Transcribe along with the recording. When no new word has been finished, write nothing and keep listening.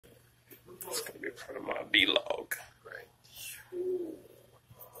It's gonna be part of my vlog. Right.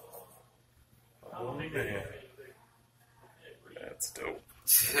 Oh man, that's dope.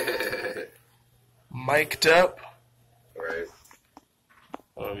 Mic'd up. Right.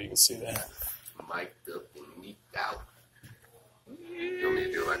 I don't know if you can see that. Mic'd up and meeked out. You want me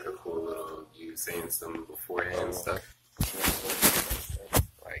to do like a cool little you saying something beforehand and stuff?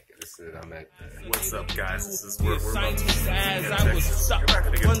 Like this is What's up, guys? This is where we're as I was stuck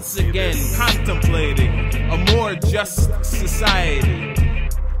once again contemplating a more just society.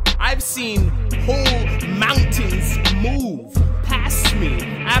 I've seen whole mountains move past me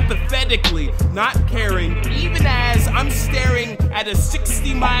apathetically, not caring, even as I'm staring at a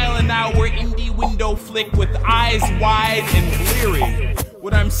 60-mile-an-hour indie window flick with eyes wide and bleary.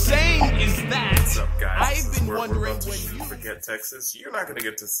 What I'm saying is that What's up, guys? I've been We're wondering about to when you forget Texas. You're not going to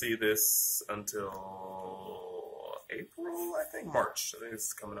get to see this until April, I think. March. I think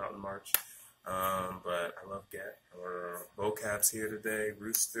it's coming out in March. But I love Get. Vocab's here today.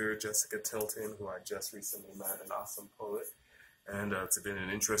 Rooster, Jessica Tilton, who I just recently met, an awesome poet. And it's been an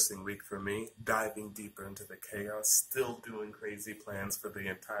interesting week for me, diving deeper into the chaos, still doing crazy plans for the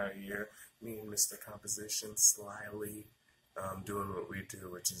entire year. Me and Mr. Composition slyly doing what we do,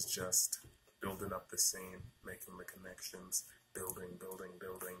 which is just building up the scene, making the connections, building,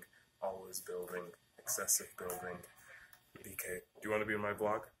 always building, excessive building. BK, do you want to be in my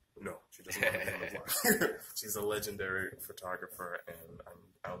vlog? No, she doesn't want to be in my vlog. She's a legendary photographer, and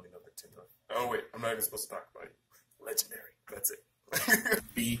I only know the tip of. Oh wait, I'm not even supposed to talk about it. Legendary. That's it.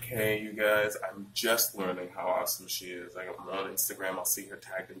 BK, you guys, I'm just learning how awesome she is. I'm on Instagram. I'll see her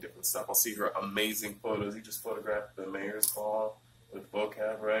tagged in different stuff. I'll see her amazing photos. He just photographed the mayor's ball with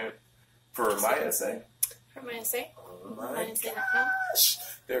vocab, right? For my essay. For my essay? Oh my gosh.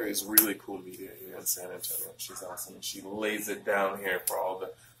 There is really cool media here in San Antonio. She's awesome. And she lays it down here for all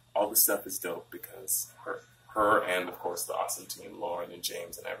the stuff is dope because her and, of course, the awesome team, Lauren and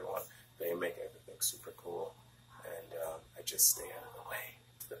James and everyone, they make everything super cool. And I just stay out of the way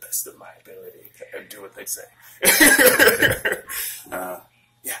to the best of my ability and do what they say.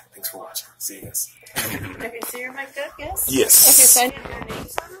 Yeah, thanks for watching. See you guys. Okay, so you're mic'd up, yes? Yes. Okay, so I need your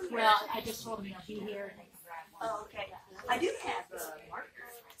names on them? Well, I just told him I'll be here and they can grab one. Oh, okay. I do have markers.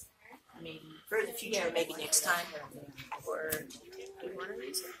 Maybe. For the future, maybe next time. Or do you want to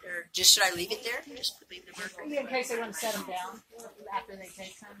use it? Or just should I leave it there? Just leave the marker? In case they want to set them down after they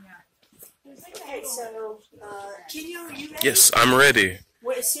take some, yeah. Okay, so, Kinyo, are you ready? Yes, I'm ready.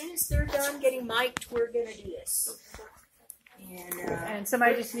 Well, as soon as they're done getting mic'd, we're going to do this. And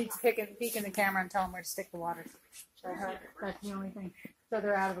somebody just needs to peek in the camera and tell them where to stick the water. That's the only thing. So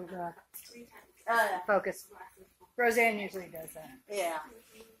they're out of the focus. Roseanne usually does that. Yeah.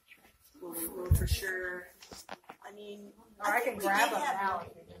 We'll for sure. I mean, Or I can think we grab did them have- now if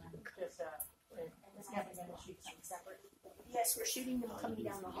you're doing just it's never going to shoot something separate. Yes, we're shooting them coming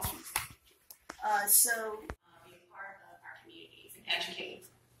down the hall. So. Be a part of our communities and educate.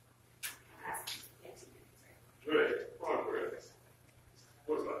 Good. Progress.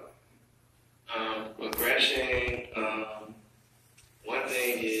 What's that? Aggression, one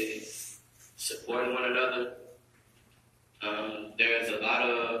thing is supporting one another. There's a lot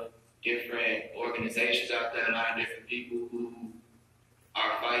of different organizations out there, a lot of different people who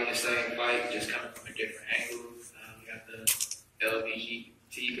are fighting the same fight, just coming from a different angle. You got the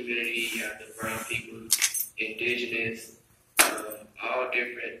LGBT community, you got the brown people, indigenous, all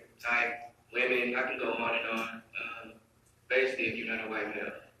different type women. I can go on and on. Basically, if you're not a white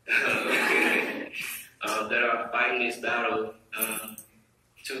male, that are fighting this battle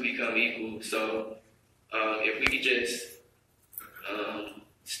to become equal. So if we could just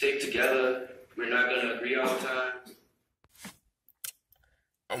stick together, we're not going to agree all the time.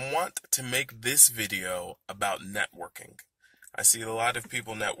 I want to make this video about networking. I see a lot of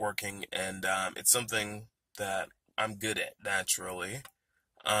people networking, and it's something that I'm good at naturally.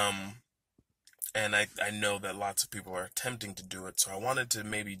 And I know that lots of people are attempting to do it, so I wanted to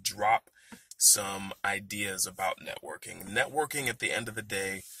maybe drop some ideas about networking. Networking, at the end of the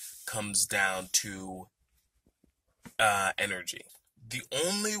day, comes down to energy. The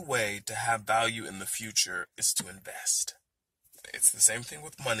only way to have value in the future is to invest. It's the same thing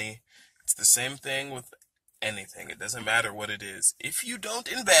with money. It's the same thing with anything. It doesn't matter what it is. If you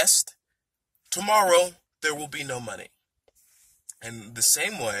don't invest, tomorrow there will be no money. And the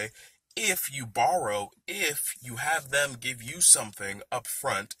same way, if you borrow, if you have them give you something up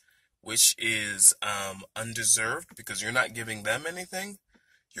front, which is undeserved because you're not giving them anything,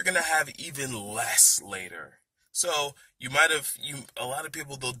 you're going to have even less later. So a lot of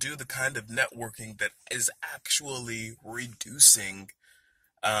people, they'll do the kind of networking that is actually reducing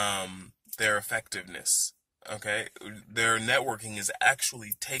their effectiveness. Okay, their networking is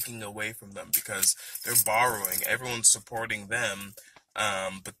actually taking away from them because they're borrowing. Everyone's supporting them,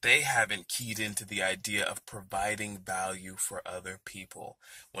 but they haven't keyed into the idea of providing value for other people.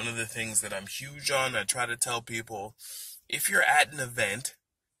 One of the things that I'm huge on, I try to tell people, if you're at an event,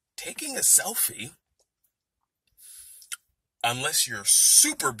 taking a selfie, unless you're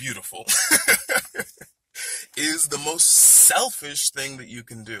super beautiful, is the most selfish thing that you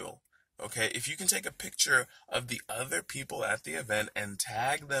can do. Okay, if you can take a picture of the other people at the event and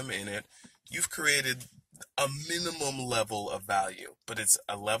tag them in it, you've created a minimum level of value, but it's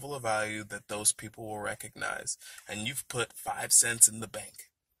a level of value that those people will recognize. And you've put 5 cents in the bank.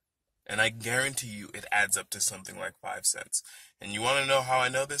 And I guarantee you it adds up to something like 5 cents. And you want to know how I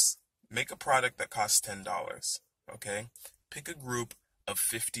know this? Make a product that costs $10. Okay? Pick a group of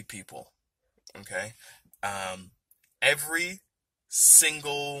 50 people. Okay? Every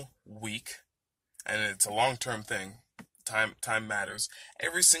single week, and it's a long-term thing, time matters.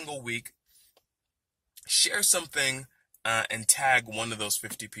 Every single week, share something and tag one of those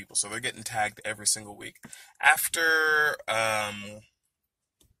 50 people. So they're getting tagged every single week. After, I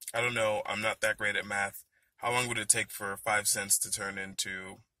don't know, I'm not that great at math. How long would it take for 5 cents to turn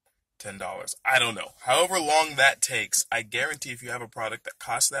into $10? I don't know. However long that takes, I guarantee if you have a product that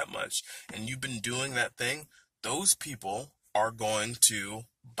costs that much and you've been doing that thing, those people are going to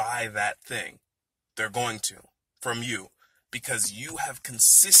buy that thing. They're going to, from you, because you have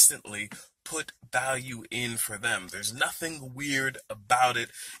consistently put value in for them. There's nothing weird about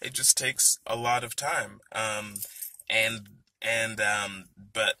it. It just takes a lot of time.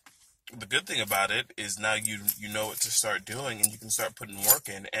 But the good thing about it is now you know what to start doing, and you can start putting work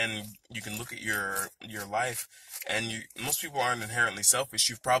in, and you can look at your life, and most people aren't inherently selfish.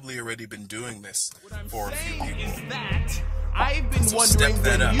 You've probably already been doing this for a few people. Is that I've been wondering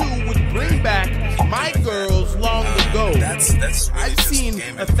when you would bring back my girls long ago. That's really I've seen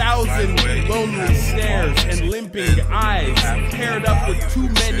 1,000 lonely stares and limping eyes paired up with too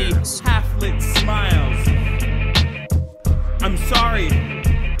many half-lit smiles. I'm sorry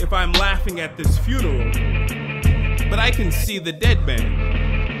if I'm laughing at this funeral, but I can see the dead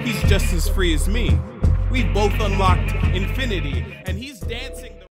man. He's just as free as me. We've both unlocked infinity, and he's dancing